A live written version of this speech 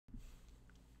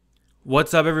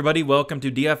What's up, everybody? Welcome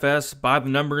to DFS by the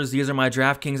numbers. These are my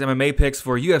Draftkings MMA picks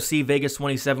for UFC Vegas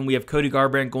 27. We have Cody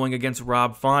Garbrandt going against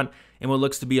Rob Font in what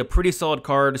looks to be a pretty solid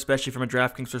card, especially from a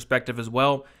Draftkings perspective as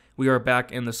well. We are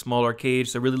back in the smaller cage,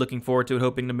 so really looking forward to it,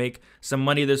 hoping to make some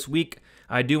money this week.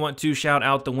 I do want to shout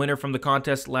out the winner from the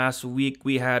contest last week.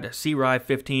 We had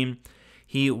C-Rye15.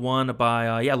 He won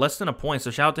by less than a point, so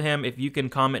shout out to him. If you can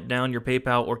comment down your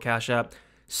PayPal or Cash App,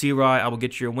 C-Rye, I will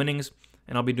get you your winnings,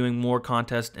 and I'll be doing more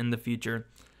contests in the future.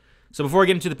 So before I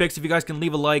get into the picks, if you guys can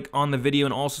leave a like on the video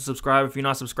and also subscribe if you're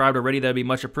not subscribed already, that'd be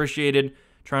much appreciated.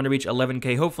 Trying to reach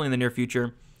 11K hopefully in the near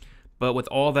future. But with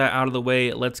all that out of the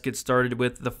way, let's get started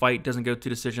with the fight doesn't go to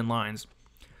decision lines.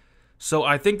 So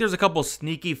I think there's a couple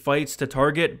sneaky fights to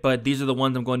target, but these are the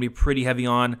ones I'm going to be pretty heavy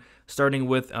on, starting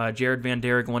with Jared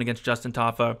Vanderaa going against Justin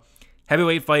Tafa.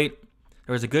 Heavyweight fight.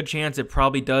 There's a good chance it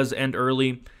probably does end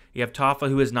early. You have Tafa,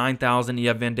 who is 9,000. You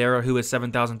have Vanderaa, who is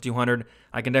 7,200.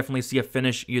 I can definitely see a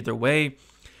finish either way.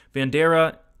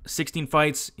 Vanderaa, 16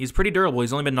 fights. He's pretty durable.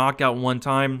 He's only been knocked out one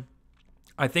time.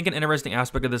 I think an interesting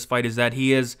aspect of this fight is that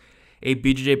he is a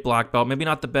BJJ black belt. Maybe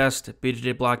not the best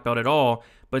BJJ black belt at all,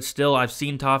 but still, I've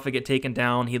seen Tafa get taken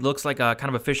down. He looks like a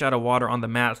kind of a fish out of water on the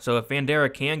mat. So if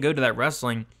Vanderaa can go to that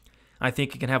wrestling, I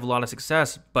think he can have a lot of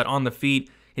success. But on the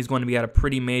feet, he's going to be at a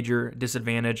pretty major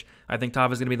disadvantage. I think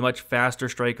Tafa is going to be the much faster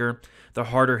striker, the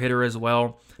harder hitter as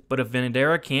well. But if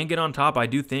Vanderaa can get on top, I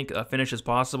do think a finish is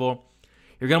possible.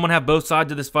 You're going to want to have both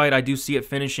sides of this fight. I do see it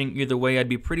finishing either way. I'd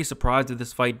be pretty surprised if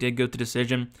this fight did go to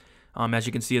decision. As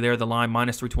you can see there, the line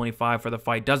minus 325 for the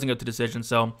fight doesn't go to decision.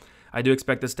 So I do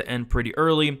expect this to end pretty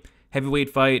early. Heavyweight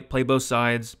fight, play both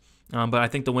sides. But I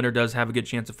think the winner does have a good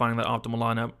chance of finding that optimal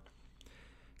lineup.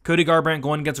 Cody Garbrandt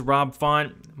going against Rob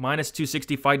Font, minus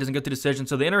 260 fight doesn't go to decision.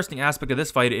 So the interesting aspect of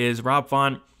this fight is Rob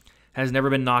Font has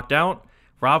never been knocked out.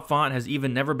 Rob Font has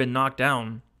even never been knocked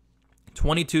down.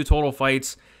 22 total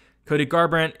fights. Cody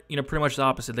Garbrandt, pretty much the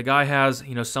opposite. The guy has,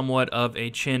 somewhat of a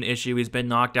chin issue. He's been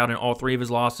knocked out in all three of his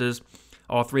losses.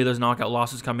 All three of those knockout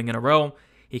losses coming in a row.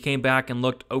 He came back and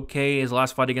looked okay his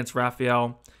last fight against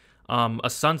Rafael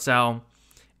Asuncao,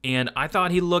 and I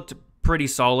thought he looked pretty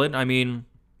solid. I mean,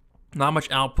 not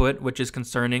much output, which is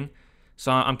concerning.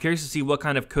 So I'm curious to see what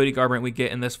kind of Cody Garbrandt we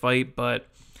get in this fight, but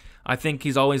I think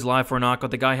he's always live for a knockout.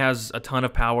 The guy has a ton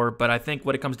of power, but I think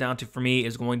what it comes down to for me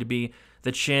is going to be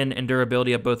the chin and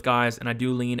durability of both guys, and I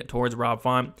do lean towards Rob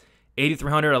Font.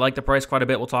 8,300, I like the price quite a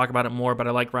bit. We'll talk about it more, but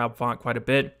I like Rob Font quite a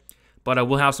bit. But I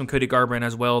will have some Cody Garbrandt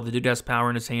as well. The dude has power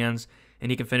in his hands,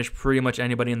 and he can finish pretty much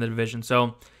anybody in the division.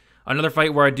 So another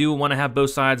fight where I do want to have both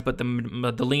sides, but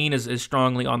the lean is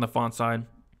strongly on the Font side.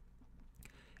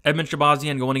 Edmund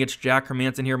Shabazian going against Jack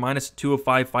Hermansson here, minus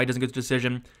 205 fight doesn't get to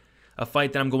decision. A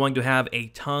fight that I'm going to have a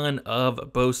ton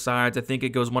of both sides. I think it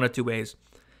goes one of two ways.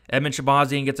 Edmund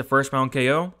Shabazian gets a first round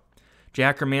KO.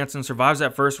 Jack Hermansson survives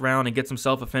that first round and gets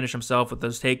himself a finish himself with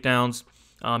those takedowns.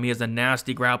 He has a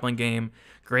nasty grappling game,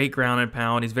 great ground and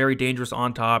pound. He's very dangerous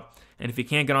on top. And if he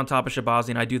can't get on top of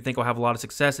Shabazian, I do think he'll have a lot of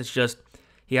success. It's just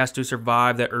he has to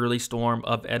survive that early storm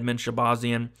of Edmund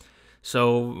Shabazian.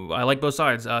 So I like both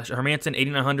sides. Hermansson,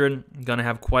 8,900, going to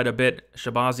have quite a bit.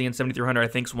 Shabazian, 7,300, I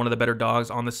think is one of the better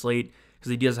dogs on the slate because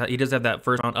he does have that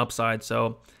first round upside.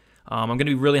 So I'm going to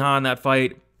be really high on that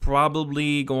fight.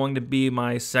 Probably going to be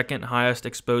my second highest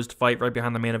exposed fight right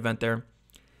behind the main event there.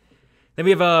 Then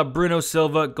we have Bruno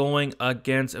Silva going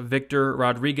against Victor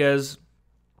Rodriguez.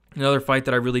 Another fight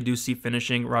that I really do see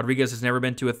finishing. Rodriguez has never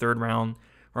been to a third round.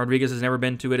 Rodriguez has never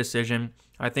been to a decision.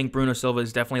 I think Bruno Silva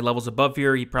is definitely levels above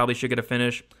here. He probably should get a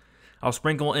finish. I'll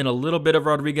sprinkle in a little bit of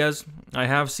Rodriguez. I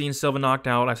have seen Silva knocked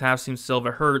out. I have seen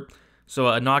Silva hurt. So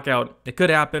a knockout, it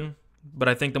could happen. But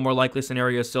I think the more likely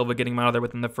scenario is Silva getting him out of there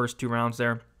within the first 2 rounds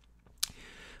there.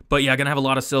 But yeah, going to have a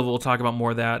lot of Silva. We'll talk about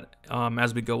more of that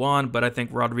as we go on. But I think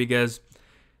Rodriguez,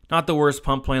 not the worst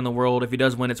pump play in the world. If he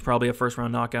does win, it's probably a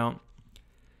first-round knockout.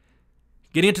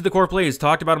 Getting into the core plays,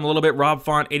 talked about him a little bit. Rob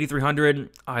Font,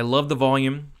 8,300. I love the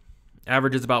volume.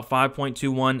 Averages about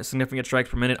 5.21 significant strikes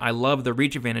per minute. I love the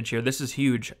reach advantage here. This is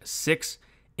huge.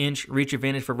 6-inch reach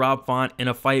advantage for Rob Font in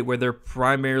a fight where they're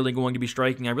primarily going to be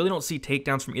striking. I really don't see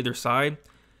takedowns from either side.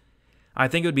 I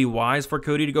think it would be wise for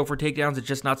Cody to go for takedowns. It's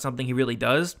just not something he really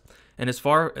does. And as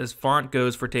far as Font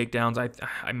goes for takedowns,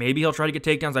 I maybe he'll try to get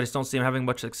takedowns. I just don't see him having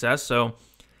much success. So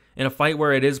in a fight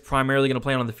where it is primarily going to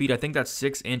play on the feet, I think that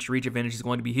 6-inch reach advantage is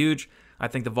going to be huge. I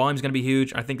think the volume is going to be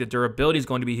huge. I think the durability is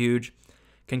going to be huge.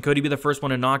 Can Cody be the first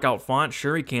one to knock out Font?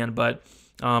 Sure he can, but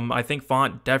I think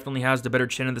Font definitely has the better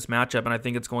chin in this matchup, and I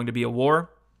think it's going to be a war.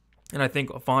 And I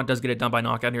think Font does get it done by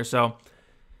knockout here. So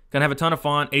going to have a ton of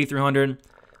Font, 8,300.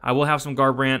 I will have some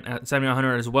Garbrandt at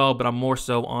 7,900 as well, but I'm more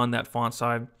so on that Font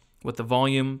side with the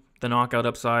volume, the knockout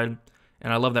upside,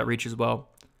 and I love that reach as well.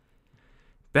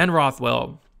 Ben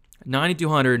Rothwell,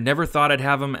 9,200. Never thought I'd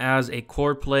have him as a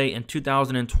core play in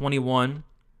 2021,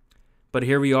 but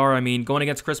here we are. I mean, going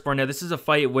against Chris Barnett, this is a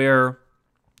fight where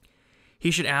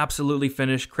he should absolutely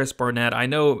finish Chris Barnett. I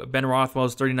know Ben Rothwell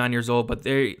is 39 years old, but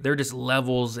they're just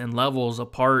levels and levels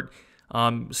apart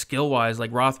skill-wise.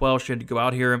 Like, Rothwell should go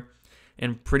out here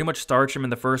and pretty much starch him in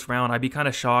the first round. I'd be kind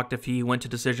of shocked if he went to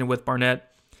decision with Barnett.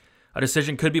 A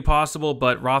decision could be possible,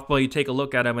 but Rothwell, you take a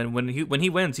look at him, and when he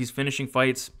wins, he's finishing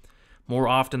fights more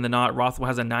often than not. Rothwell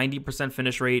has a 90%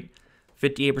 finish rate,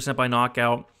 58% by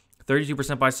knockout,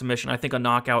 32% by submission. I think a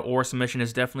knockout or submission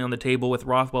is definitely on the table. With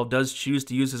Rothwell does choose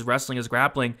to use his wrestling as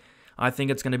grappling, I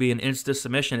think it's going to be an instant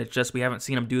submission. It's just we haven't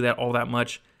seen him do that all that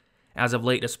much as of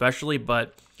late, especially.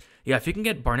 But yeah, if he can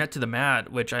get Barnett to the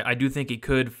mat, which I do think he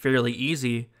could fairly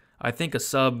easy, I think a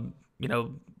sub,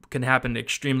 can happen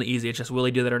extremely easy. It's just will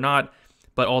he do that or not?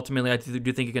 But ultimately, I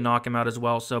do think he can knock him out as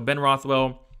well. So Ben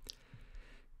Rothwell,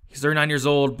 he's 39 years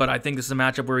old, but I think this is a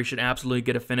matchup where he should absolutely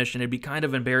get a finish, and it'd be kind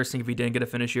of embarrassing if he didn't get a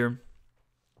finish here.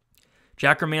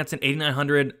 Jack Hermansson,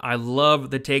 8,900. I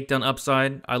love the takedown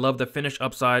upside. I love the finish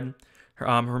upside.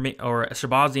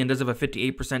 Shabazian does have a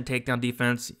 58% takedown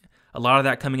defense. A lot of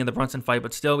that coming in the Brunson fight,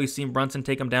 but still, we've seen Brunson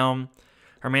take him down.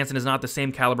 Hermansson is not the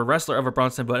same caliber wrestler of a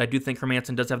Brunson, but I do think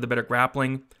Hermansson does have the better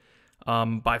grappling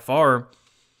by far.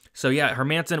 So yeah,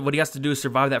 Hermansson, what he has to do is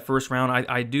survive that first round.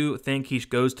 I do think he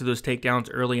goes to those takedowns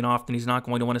early and often. He's not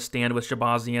going to want to stand with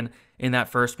Shabazian in that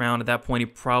first round. At that point, he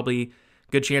probably,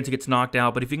 good chance he gets knocked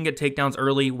out. But if you can get takedowns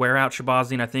early, wear out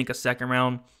Shabazian, I think a second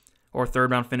round or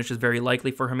third round finish is very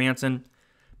likely for Hermansson.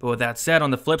 But with that said,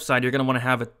 on the flip side, you're going to want to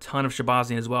have a ton of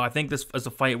Shabazian as well. I think this is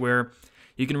a fight where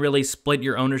you can really split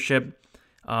your ownership.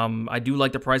 I do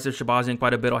like the price of Shabazian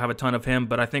quite a bit. I'll have a ton of him,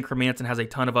 but I think Hermansson has a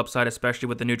ton of upside, especially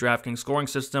with the new Draftkings scoring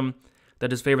system that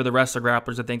does favor the wrestler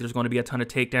grapplers. I think there's going to be a ton of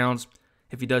takedowns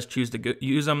if he does choose to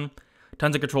use them.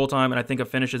 Tons of control time, and I think a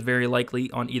finish is very likely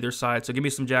on either side. So give me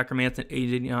some Jack Hermansson,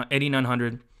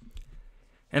 8,900.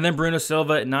 And then Bruno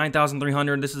Silva at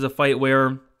 9,300. This is a fight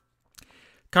where,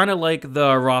 kind of like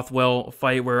the Rothwell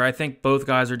fight, where I think both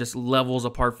guys are just levels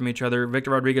apart from each other.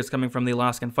 Victor Rodriguez coming from the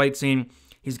Alaskan fight scene.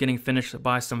 He's getting finished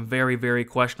by some very, very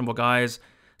questionable guys.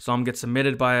 Some get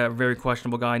submitted by a very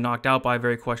questionable guy, knocked out by a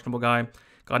very questionable guy.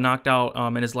 Got knocked out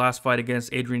in his last fight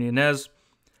against Adrian Yanez.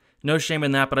 No shame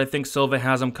in that, but I think Silva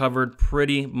has him covered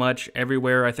pretty much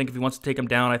everywhere. I think if he wants to take him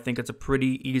down, I think it's a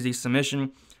pretty easy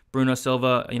submission. Bruno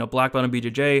Silva, black belt in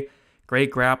BJJ,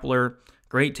 great grappler,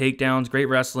 great takedowns, great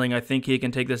wrestling. I think he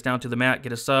can take this down to the mat,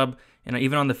 get a sub, and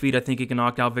even on the feet, I think he can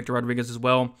knock out Victor Rodriguez as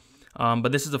well.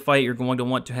 But this is a fight you're going to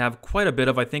want to have quite a bit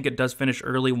of. I think it does finish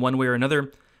early one way or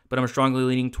another, but I'm strongly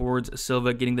leaning towards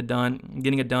Silva getting it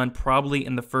done probably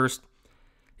in the first,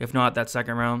 if not that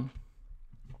second round.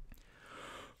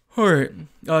 All right,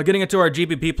 getting into our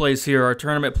GPP plays here, our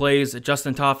tournament plays.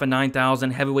 Justin Tafa,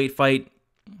 9,000, heavyweight fight.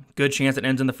 Good chance it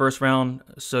ends in the first round,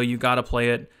 so you got to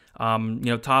play it.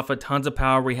 Tafa, tons of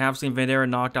power. We have seen Vanderaa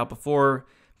knocked out before.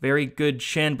 Very good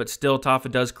chin, but still Tafa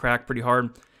does crack pretty hard.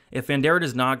 If Vanderaa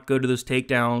does not go to those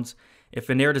takedowns, if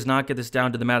Vanderaa does not get this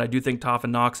down to the mat, I do think Tafa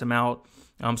knocks him out.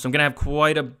 So I'm going to have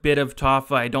quite a bit of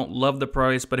Tafa. I don't love the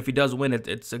price, but if he does win,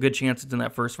 it's a good chance it's in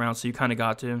that first round, so you kind of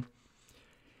got to.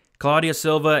 Claudio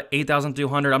Silva,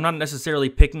 8,200. I'm not necessarily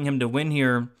picking him to win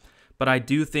here, but I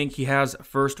do think he has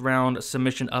first round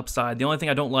submission upside. The only thing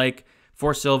I don't like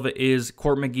for Silva is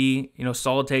Court McGee,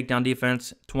 solid takedown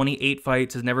defense, 28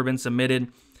 fights, has never been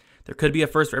submitted. There could be a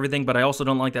first for everything, but I also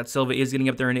don't like that Silva is getting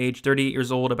up there in age, 38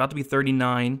 years old, about to be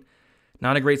 39.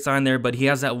 Not a great sign there, but he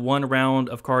has that one round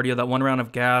of cardio, that one round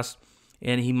of gas,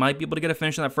 and he might be able to get a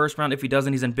finish in that first round. If he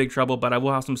doesn't, he's in big trouble, but I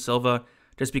will have some Silva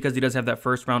just because he does have that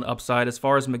first round upside. As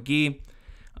far as McGee,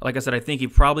 like I said, I think he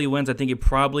probably wins. I think he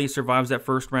probably survives that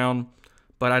first round,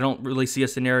 but I don't really see a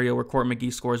scenario where Court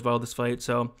McGee scores well this fight.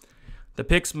 So the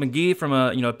pick's McGee from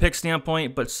a pick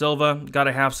standpoint, but Silva got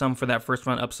to have some for that first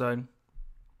round upside.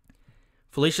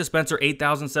 Felicia Spencer,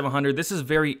 8,700. This is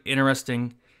very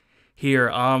interesting here.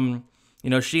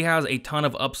 She has a ton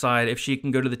of upside if she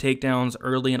can go to the takedowns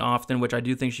early and often, which I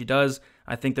do think she does.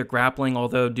 I think they're grappling,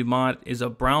 although Dumont is a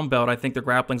brown belt, I think their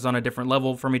grappling's on a different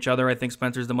level from each other. I think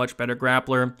Spencer's the much better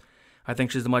grappler. I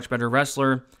think she's the much better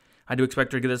wrestler. I do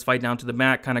expect her to get this fight down to the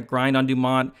mat, kind of grind on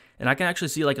Dumont, and I can actually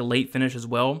see like a late finish as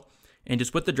well. And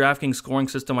just with the DraftKings scoring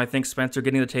system, I think Spencer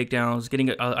getting the takedowns,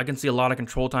 I can see a lot of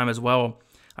control time as well.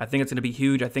 I think it's going to be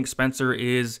huge. I think Spencer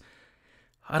is,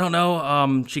 I don't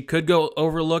know, she could go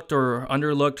overlooked or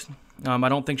underlooked. I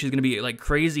don't think she's going to be like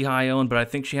crazy high owned, but I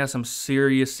think she has some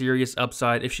serious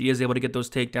upside if she is able to get those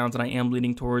takedowns, and I am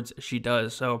leaning towards she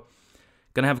does. So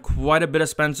Going to have quite a bit of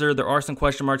Spencer. There are some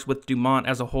question marks with Dumont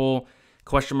as a whole,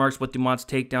 question marks with Dumont's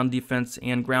takedown defense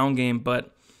and ground game,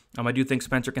 but I do think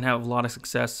Spencer can have a lot of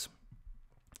success.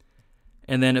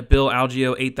 And then Bill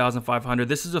Algeo, 8,500.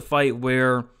 This is a fight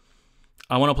where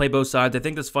I want to play both sides. I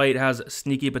think this fight has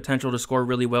sneaky potential to score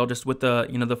really well just with the,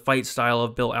 the fight style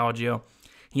of Bill Algeo.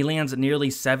 He lands nearly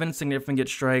 7 significant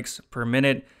strikes per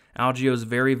minute. Algeo is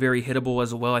very, very hittable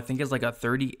as well. I think it's like a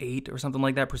 38 or something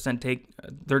like that percent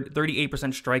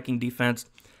 38% striking defense.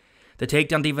 The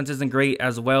takedown defense isn't great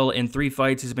as well. In 3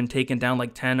 fights, he's been taken down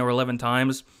like 10 or 11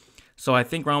 times. So I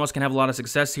think Ramos can have a lot of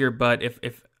success here, but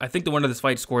if I think the winner of this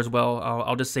fight scores well,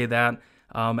 I'll just say that.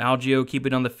 Algeo, keep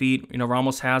it on the feet.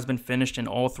 Ramos has been finished in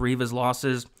all 3 of his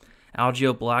losses.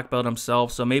 Algeo black belt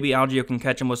himself, so maybe Algeo can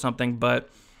catch him with something, but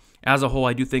as a whole,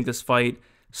 I do think this fight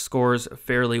scores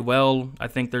fairly well. I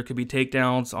think there could be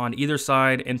takedowns on either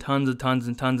side and tons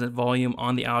of volume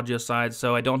on the Algeo side,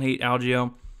 so I don't hate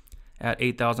Algeo at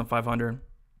 8,500.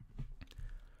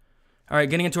 All right,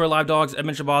 getting into our live dogs,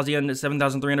 Edmen Shahbazyan at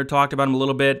 7,300. Talked about him a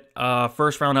little bit.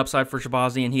 First round upside for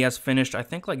Shahbazyan. He has finished, I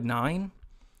think, like 9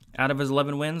 out of his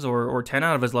 11 wins or 10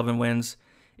 out of his 11 wins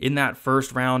in that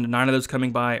first round. 9 of those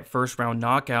coming by first round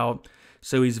knockout.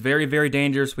 So he's very, very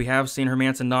dangerous. We have seen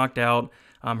Hermansson knocked out.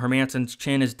 Hermansson's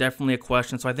chin is definitely a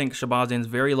question. So I think Shahbazyan's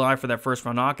very live for that first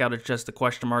round knockout. It's just the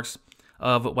question marks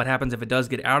of what happens if it does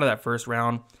get out of that first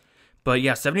round. But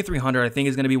yeah, 7,300 I think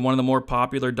is going to be one of the more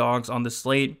popular dogs on the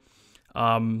slate.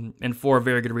 And for a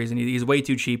very good reason. He's way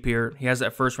too cheap here. He has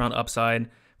that first round upside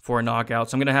for a knockout.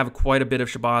 So I'm going to have quite a bit of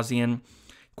Shahbazyan,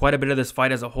 quite a bit of this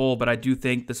fight as a whole, but I do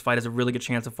think this fight has a really good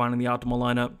chance of finding the optimal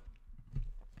lineup.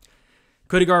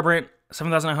 Cody Garbrandt,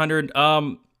 7,900.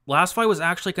 Last fight was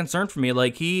actually a concern for me.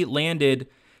 Like, he landed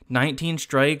 19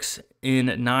 strikes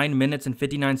in 9 minutes and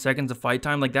 59 seconds of fight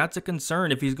time. Like, that's a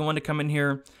concern if he's going to come in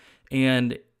here.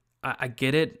 And I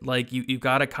get it. Like, you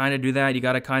got to kind of do that. You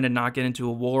got to kind of not get into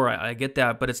a war. I get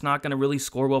that. But it's not going to really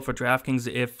score well for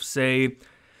DraftKings if, say,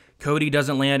 Cody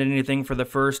doesn't land anything for the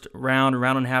first round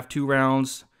and a half, 2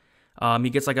 rounds. He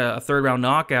gets like a 3rd round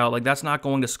knockout. Like, that's not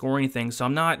going to score anything. So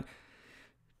I'm not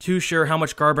too sure how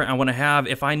much Garbrandt I want to have.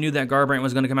 If I knew that Garbrandt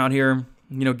was going to come out here,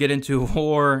 get into a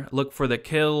war, look for the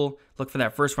kill, look for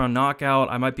that first round knockout,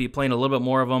 I might be playing a little bit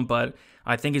more of him, but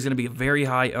I think he's going to be very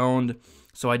high owned.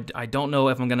 So I don't know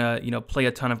if I'm going to, play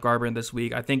a ton of Garbrandt this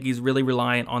week. I think he's really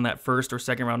reliant on that first or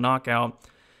second round knockout.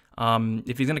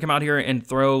 If he's going to come out here and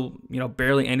throw,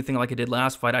 barely anything like he did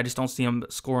last fight, I just don't see him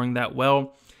scoring that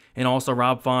well. And also,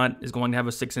 Rob Font is going to have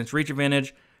a 6-inch reach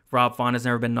advantage. Rob Font has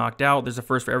never been knocked out. There's a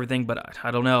first for everything, but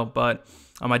I don't know. But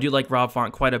I do like Rob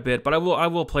Font quite a bit. But I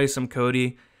will play some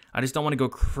Cody. I just don't want to go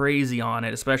crazy on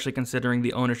it, especially considering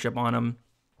the ownership on him.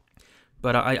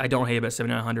 But I don't hate it at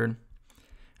 7,900.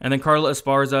 And then Carla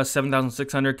Esparza,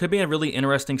 7,600. Could be a really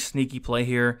interesting, sneaky play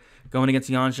here. Going against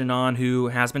Yan Xiaonan, who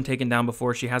has been taken down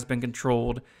before. She has been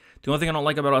controlled. The only thing I don't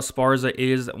like about Esparza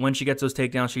is when she gets those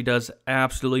takedowns, she does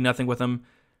absolutely nothing with them.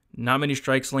 Not many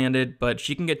strikes landed, but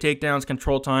she can get takedowns,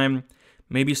 control time,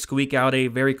 maybe squeak out a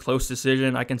very close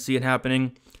decision. I can see it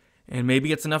happening. And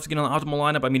maybe it's enough to get on the optimal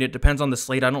lineup. I mean, it depends on the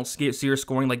slate. I don't see her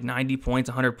scoring like 90 points,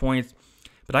 100 points.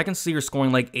 But I can see her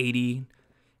scoring like 80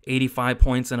 85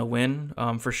 points and a win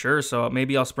for sure. So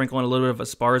maybe I'll sprinkle in a little bit of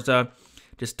Esparza.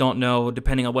 Just don't know,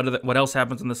 depending on what else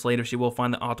happens in the slate, if she will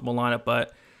find the optimal lineup.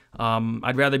 But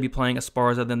I'd rather be playing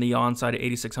Esparza than the on-side at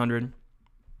 8,600.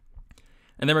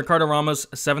 And then Ricardo Ramos,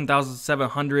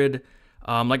 7,700.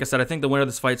 Like I said, I think the winner of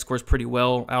this fight scores pretty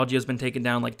well. Algeo has been taken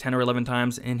down like 10 or 11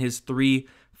 times in his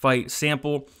 3-fight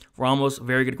sample. Ramos,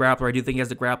 very good grappler. I do think he has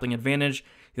the grappling advantage.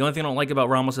 The only thing I don't like about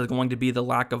Ramos is going to be the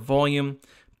lack of volume,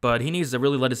 but he needs to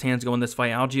really let his hands go in this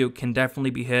fight. Algeo can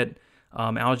definitely be hit.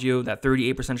 Algeo, that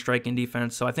 38% striking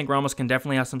defense. So I think Ramos can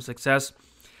definitely have some success.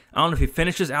 I don't know if he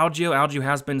finishes Algeo. Algeo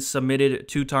has been submitted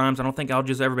 2 times. I don't think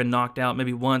Algeo's ever been knocked out,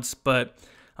 maybe once. But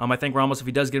I think Ramos, if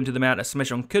he does get him to the mat, a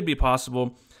submission could be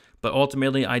possible. But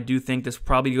ultimately, I do think this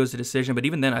probably goes to decision. But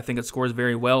even then, I think it scores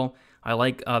very well. I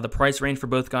like the price range for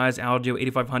both guys. Algeo,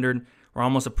 8,500.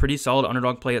 Ramos, a pretty solid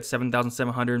underdog play at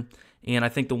 7,700. And I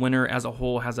think the winner as a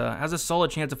whole has a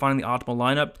solid chance of finding the optimal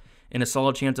lineup and a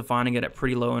solid chance of finding it at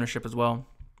pretty low ownership as well.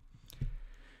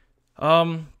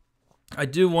 I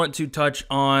do want to touch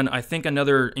on, I think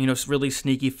another really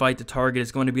sneaky fight to target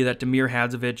is going to be that Damir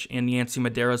Hadzovic and Yancy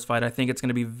Medeiros fight. I think it's going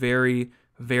to be very,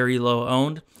 very low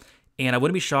owned. And I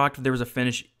wouldn't be shocked if there was a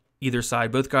finish either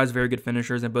side. Both guys very good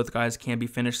finishers, and both guys can be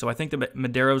finished. So I think the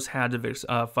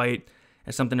Medeiros-Hadzovic fight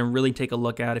is something to really take a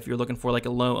look at if you're looking for like a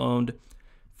low-owned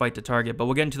fight to target. But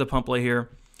we'll get into the pump play here.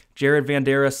 Jared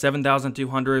Vanderas,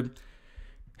 7,200.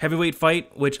 heavyweight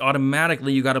fight, which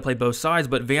automatically you got to play both sides.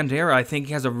 But Vanderaa, I think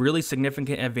he has a really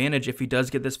significant advantage if he does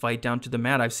get this fight down to the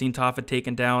mat. I've seen Tafa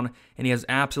taken down, and he has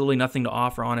absolutely nothing to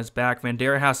offer on his back.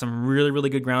 Vanderaa has some really, really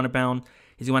good ground and pound.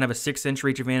 He's going to have a 6-inch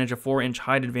reach advantage, a 4-inch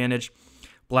height advantage,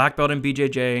 black belt in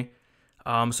BJJ.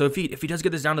 So if he does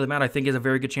get this down to the mat, I think he has a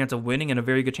very good chance of winning and a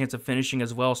very good chance of finishing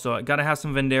as well. So I got to have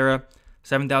some Vanderaa.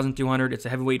 7,200. It's a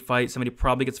heavyweight fight. Somebody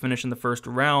probably gets finished in the first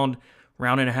round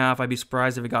and a half. I'd be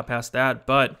surprised if it got past that.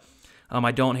 But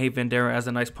I don't hate Vanderaa as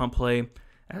a nice pump play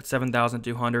at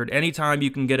 7,200. Anytime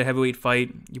you can get a heavyweight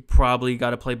fight, you probably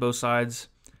got to play both sides,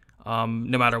 no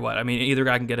matter what. I mean, either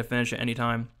guy can get a finish at any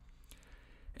time.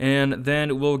 And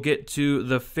then we'll get to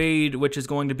the fade, which is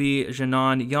going to be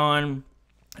Jinan Yan.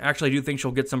 Actually, I do think she'll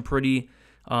get some pretty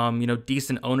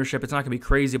decent ownership. It's not going to be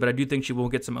crazy, but I do think she will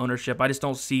get some ownership. I just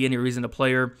don't see any reason to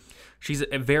play her. She's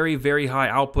a very, very high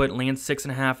output, lands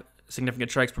 6.5 significant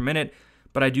strikes per minute,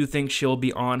 but I do think she'll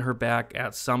be on her back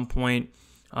at some point.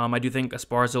 I do think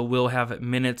Esparza will have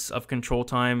minutes of control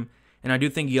time, and I do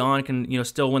think Yan can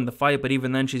still win the fight, but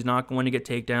even then she's not going to get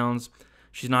takedowns.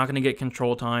 She's not going to get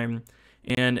control time,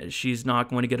 and she's not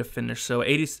going to get a finish. So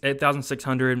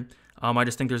 8,600, I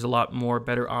just think there's a lot more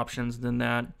better options than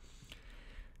that.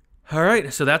 All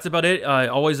right, so that's about it.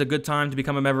 Always a good time to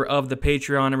become a member of the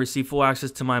Patreon and receive full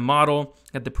access to my model,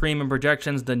 at the premium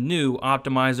projections, the new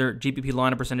optimizer, GPP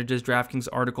lineup percentages, DraftKings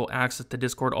article, access to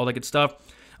Discord, all that good stuff.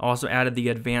 I also added the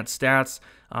advanced stats,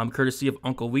 courtesy of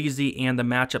Uncle Weezy, and the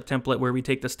matchup template where we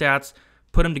take the stats,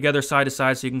 put them together side to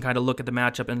side so you can kind of look at the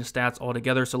matchup and the stats all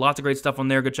together. So lots of great stuff on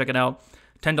there. Go check it out.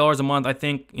 $10 a month. I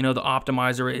think, the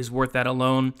optimizer is worth that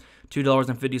alone.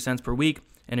 $2.50 per week,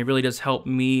 and it really does help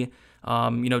me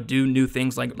do new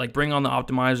things like bring on the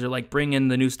optimizer, like bring in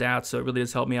the new stats. So it really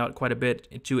does help me out quite a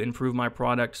bit to improve my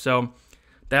product. So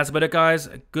that's about it, guys.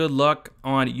 Good luck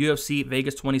on UFC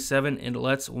Vegas 27, and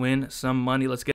let's win some money. Let's get